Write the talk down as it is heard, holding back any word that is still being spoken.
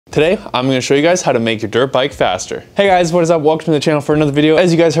Today, I'm going to show you guys how to make your dirt bike faster. Hey guys, what is up? Welcome to the channel for another video. As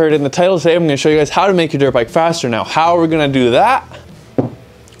you guys heard in the title, today I'm going to show you guys how to make your dirt bike faster. Now, how are we going to do that?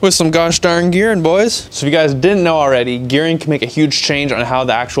 With some gosh darn gearing, boys. So if you guys didn't know already, gearing can make a huge change on how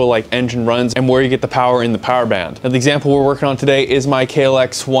the actual engine runs and where you get the power in the power band. Now the example we're working on today is my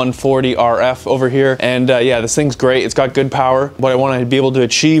KLX 140 RF over here. And yeah, this thing's great. It's got good power. What I want to be able to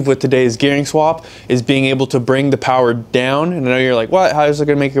achieve with today's gearing swap is being able to bring the power down. And I know you're like, what? How is it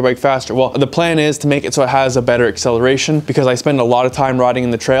going to make your bike faster? Well, the plan is to make it so it has a better acceleration, because I spend a lot of time riding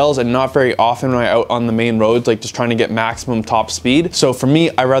in the trails and not very often when I'm out on the main roads, like just trying to get maximum top speed. So for me,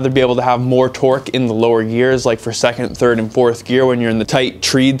 I rather be able to have more torque in the lower gears, like for second, third, and fourth gear when you're in the tight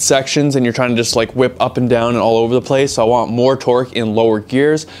treed sections and you're trying to just like whip up and down and all over the place. So I want more torque in lower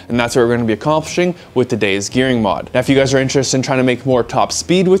gears, and that's what we're going to be accomplishing with today's gearing mod. Now, if you guys are interested in trying to make more top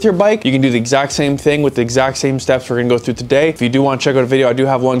speed with your bike, you can do the exact same thing with the exact same steps we're going to go through today. If you do want to check out a video, I do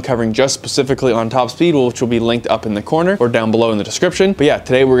have one covering just specifically on top speed, which will be linked up in the corner or down below in the description. But yeah,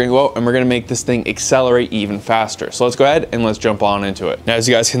 today we're going to go out and we're going to make this thing accelerate even faster. So let's go ahead and let's jump on into it. Now, as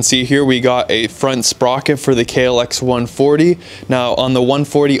you guys can see here, we got a front sprocket for the KLX 140. Now on the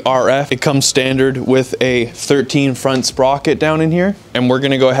 140 RF, it comes standard with a 13 front sprocket down in here. And we're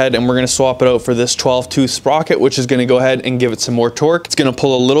gonna go ahead and we're gonna swap it out for this 12-tooth sprocket, which is gonna go ahead and give it some more torque. It's gonna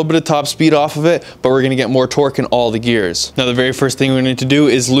pull a little bit of top speed off of it, but we're gonna get more torque in all the gears. Now the very first thing we need to do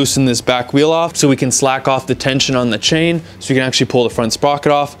is loosen this back wheel off so we can slack off the tension on the chain so we can actually pull the front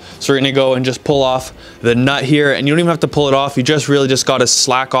sprocket off. So we're gonna go and just pull off the nut here, and you don't even have to pull it off. You just really just gotta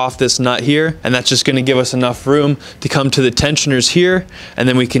slack off this nut here, and that's just going to give us enough room to come to the tensioners here, and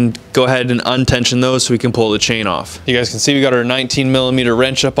then we can go ahead and untension those so we can pull the chain off. You guys can see we got our 19mm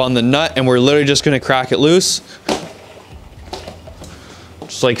wrench up on the nut, and we're literally just going to crack it loose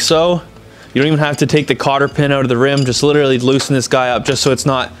just like so. You don't even have to take the cotter pin out of the rim, just literally loosen this guy up just so it's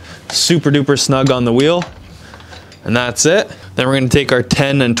not super duper snug on the wheel, and that's it. Then we're going to take our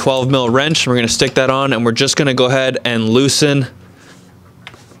 10 and 12mm wrench, and we're going to stick that on, and we're just going to go ahead and loosen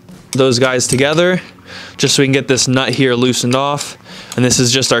those guys together just so we can get this nut here loosened off. And this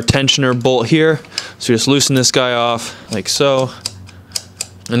is just our tensioner bolt here, so just loosen this guy off like so,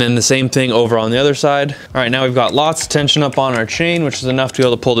 and then the same thing over on the other side. All right, now we've got lots of tension up on our chain, which is enough to be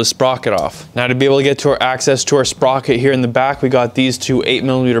able to pull this sprocket off. Now to be able to get to our access to our sprocket here in the back, we got these two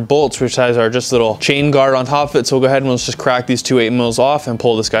 8mm bolts, which has our just little chain guard on top of it. So we'll go ahead and let's just crack these two 8mm off and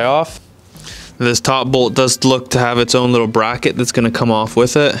pull this guy off. This top bolt does look to have its own little bracket that's going to come off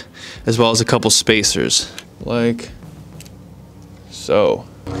with it, as well as a couple spacers, like so.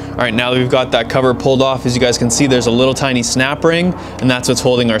 All right, now that we've got that cover pulled off, as you guys can see, there's a little tiny snap ring, and that's what's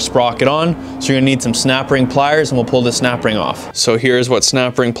holding our sprocket on. So you're gonna need some snap ring pliers, and we'll pull the snap ring off. So here's what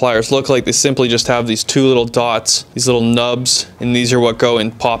snap ring pliers look like. They simply just have these two little dots, these little nubs, and these are what go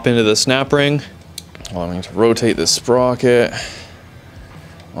and pop into the snap ring. Well, I'm going to rotate this sprocket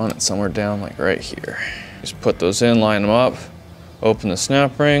on it somewhere down like right here. Just put those in, line them up, open the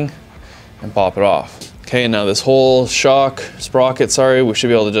snap ring, and pop it off. Okay, now this whole sprocket, we should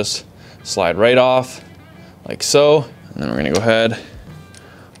be able to just slide right off like so. And then we're gonna go ahead,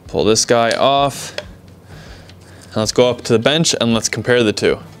 pull this guy off. Now let's go up to the bench and let's compare the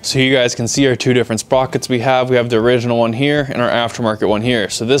two. So you guys can see our two different sprockets we have. We have the original one here and our aftermarket one here.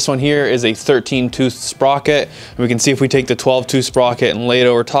 So this one here is a 13-tooth sprocket. And we can see if we take the 12-tooth sprocket and lay it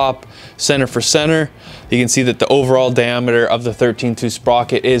over top, center for center, you can see that the overall diameter of the 13-tooth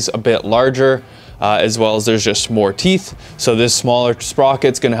sprocket is a bit larger, as well as there's just more teeth. So this smaller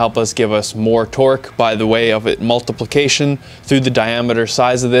sprocket's gonna help us give us more torque by the way of it multiplication through the diameter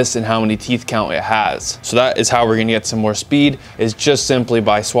size of this and how many teeth count it has. So that is how we're gonna get some more speed, is just simply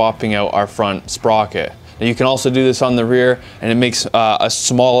by swapping out our front sprocket. Now you can also do this on the rear, and it makes a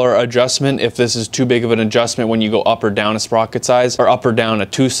smaller adjustment. If this is too big of an adjustment when you go up or down a sprocket size, or up or down a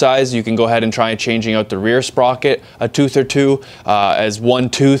tooth size, you can go ahead and try changing out the rear sprocket a tooth or two, as one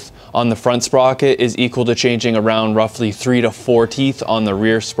tooth on the front sprocket is equal to changing around roughly 3 to 4 teeth on the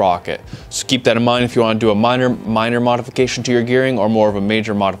rear sprocket. So keep that in mind if you want to do a minor modification to your gearing or more of a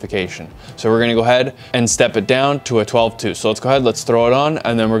major modification. So we're going to go ahead and step it down to a 12-tooth. So let's go ahead, let's throw it on,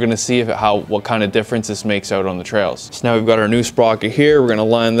 and then we're going to see what kind of difference this makes out on the trails. So now we've got our new sprocket here. We're going to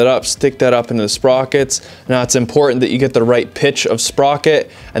line that up, stick that up into the sprockets. Now it's important that you get the right pitch of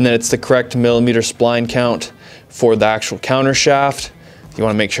sprocket, and then it's the correct millimeter spline count for the actual counter shaft. You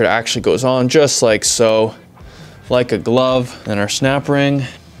want to make sure it actually goes on just like so, like a glove. Then our snap ring,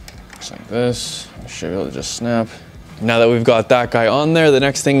 just like this. I should be able to just snap. Now that we've got that guy on there, the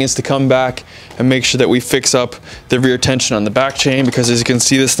next thing is to come back and make sure that we fix up the rear tension on the back chain, because as you can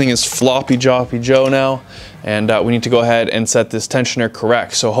see, this thing is floppy joppy Joe now. and we need to go ahead and set this tensioner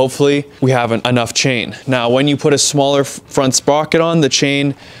correct. So hopefully we have enough chain. Now, when you put a smaller front sprocket on, the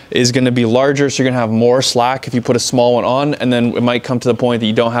chain is going to be larger, so you're going to have more slack if you put a small one on, and then it might come to the point that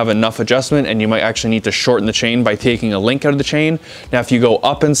you don't have enough adjustment and you might actually need to shorten the chain by taking a link out of the chain. Now, if you go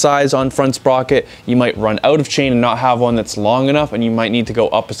up in size on front sprocket, you might run out of chain and not have one that's long enough, and you might need to go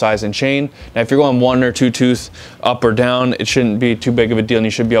up a size in chain. Now, if you're going 1 or 2 tooth up or down, it shouldn't be too big of a deal, and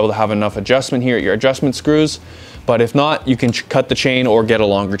you should be able to have enough adjustment here at your adjustment screws. But if not, you can cut the chain or get a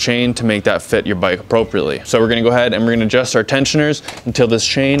longer chain to make that fit your bike appropriately. So we're gonna go ahead and we're gonna adjust our tensioners until this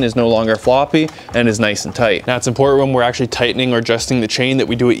chain is no longer floppy and is nice and tight. Now, it's important when we're actually tightening or adjusting the chain that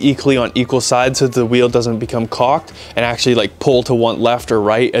we do it equally on equal sides so that the wheel doesn't become cocked and actually like pull to one left or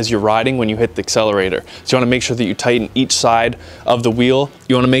right as you're riding when you hit the accelerator. So you wanna make sure that you tighten each side of the wheel.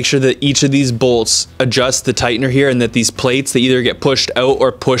 You wanna make sure that each of these bolts adjust the tightener here, and that these plates, they either get pushed out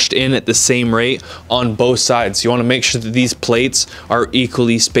or pushed in at the same rate on both sides. You want to make sure that these plates are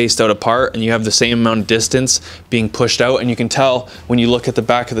equally spaced out apart and you have the same amount of distance being pushed out. And you can tell when you look at the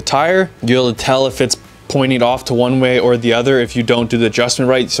back of the tire, you'll be able to tell if it's pointing off to one way or the other if you don't do the adjustment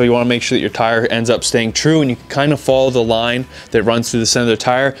right. So you want to make sure that your tire ends up staying true, and you can kind of follow the line that runs through the center of the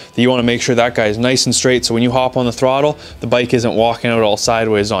tire. That you want to make sure that guy is nice and straight, so when you hop on the throttle, the bike isn't walking out all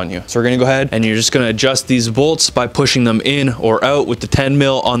sideways on you. So we're going to go ahead and you're just going to adjust these bolts by pushing them in or out with the 10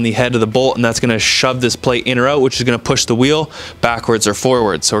 mil on the head of the bolt, and that's going to shove this plate in or out, which is going to push the wheel backwards or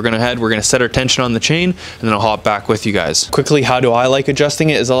forwards. So we're going to set our tension on the chain, and then I'll hop back with you guys. Quickly, how do I like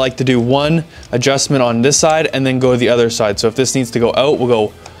adjusting it is I like to do one adjustment on this side and then go to the other side. So if this needs to go out, we'll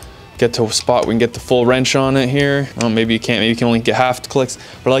go get to a spot we can get the full wrench on it here. Oh, maybe you can't, maybe you can only get half the clicks,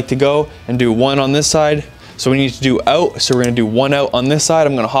 but I like to go and do one on this side. So we need to do out, so we're gonna do one out on this side.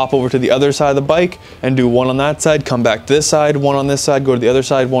 I'm gonna hop over to the other side of the bike and do one on that side, come back to this side, one on this side, go to the other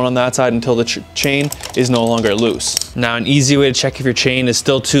side, one on that side until the chain is no longer loose. Now, an easy way to check if your chain is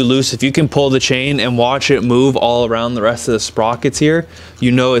still too loose, if you can pull the chain and watch it move all around the rest of the sprockets here,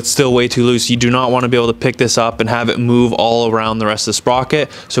 you know it's still way too loose. You do not wanna be able to pick this up and have it move all around the rest of the sprocket.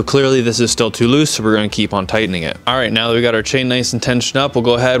 So clearly this is still too loose, so we're gonna keep on tightening it. All right, now that we got our chain nice and tensioned up, we'll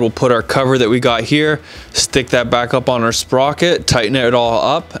go ahead, we'll put our cover that we got here, stick that back up on our sprocket, tighten it all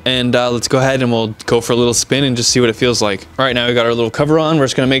up, and let's go ahead and we'll go for a little spin and just see what it feels like. All right, now we got our little cover on. We're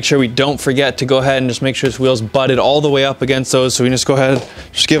just gonna make sure we don't forget to go ahead and just make sure this wheel's butted all the way up against those. So we can just go ahead,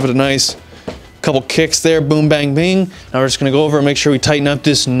 just give it a nice couple kicks there, boom, bang, bing. Now we're just gonna go over and make sure we tighten up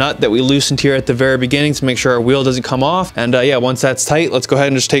this nut that we loosened here at the very beginning to make sure our wheel doesn't come off. And yeah, once that's tight, let's go ahead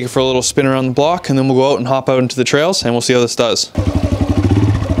and just take it for a little spin around the block, and then we'll go out and hop out into the trails and we'll see how this does.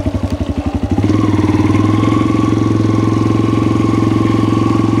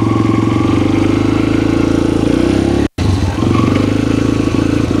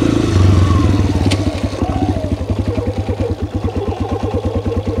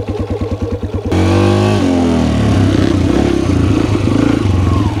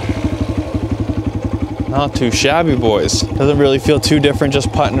 Not too shabby, boys. Doesn't really feel too different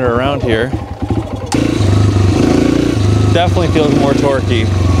just putting it around here. Definitely feels more torquey.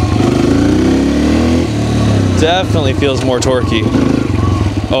 Definitely feels more torquey.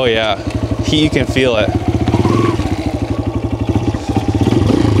 Oh yeah, you can feel it.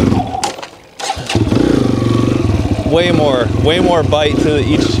 Way more bite to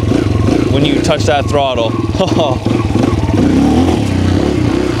each when you touch that throttle.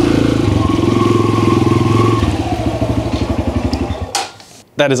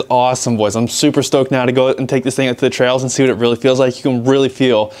 That is awesome, boys. I'm super stoked now to go and take this thing out to the trails and see what it really feels like. You can really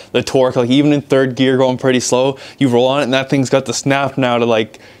feel the torque, like even in third gear going pretty slow, you roll on it and that thing's got the snap now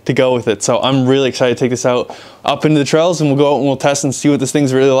to go with it. So I'm really excited to take this out up into the trails, and we'll go out and we'll test and see what this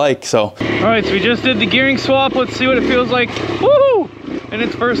thing's really like. So, all right, so we just did the gearing swap. Let's see what it feels like. Woo! In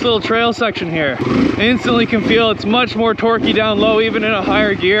its first little trail section here. I instantly can feel it's much more torquey down low, even in a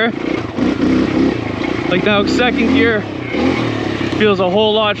higher gear. Like now, second gear feels a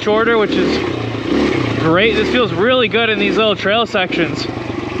whole lot shorter, which is great. This feels really good in these little trail sections.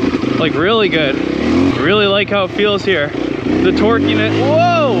 Like really good. I really like how it feels here. The torquiness,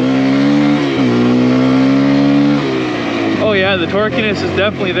 whoa! Oh yeah, the torquiness is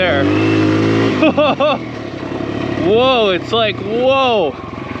definitely there. Whoa, it's like, whoa.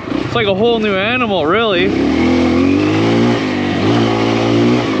 It's like a whole new animal, really.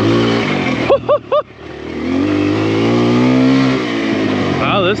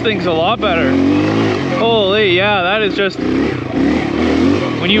 Wow, this thing's a lot better. Holy, yeah, that is just,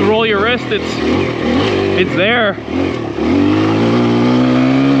 when you roll your wrist, it's there.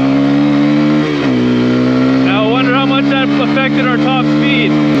 Now I wonder how much that affected our top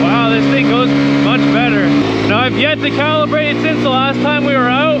speed. Wow, this thing goes much better. Now I've yet to calibrate it since the last time we were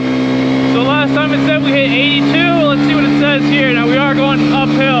out. So last time it said we hit 82. Let's see what it says here. Now we are going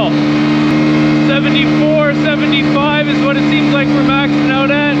uphill. 74, 75 is what it seems like we're maxing out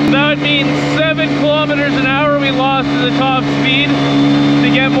at. That would mean 7 kilometers an hour we lost to the top speed to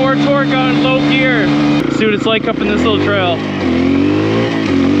get more torque on low gear. Let's see what it's like up in this little trail.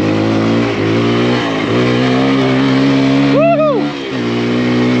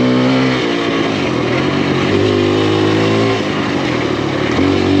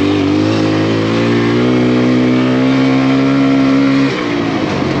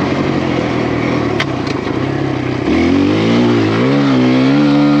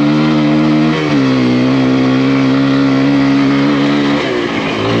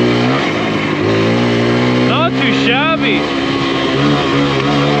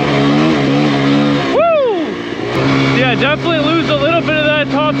 Definitely lose a little bit of that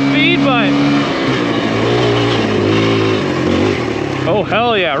top speed, but oh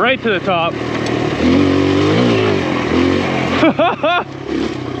hell yeah, right to the top.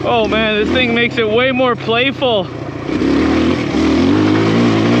 Oh man, this thing makes it way more playful.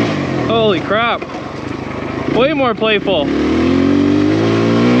 Holy crap, way more playful.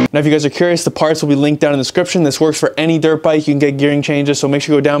 Now, if you guys are curious, the parts will be linked down in the description. This works for any dirt bike. You can get gearing changes, so make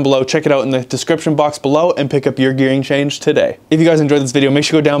sure you go down below, check it out in the description box below, and pick up your gearing change today. If you guys enjoyed this video, make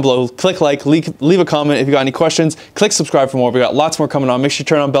sure you go down below, click like, leave a comment. If you got any questions, click subscribe for more. We got lots more coming on. Make sure you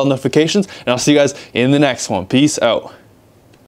turn on bell notifications, and I'll see you guys in the next one. Peace out.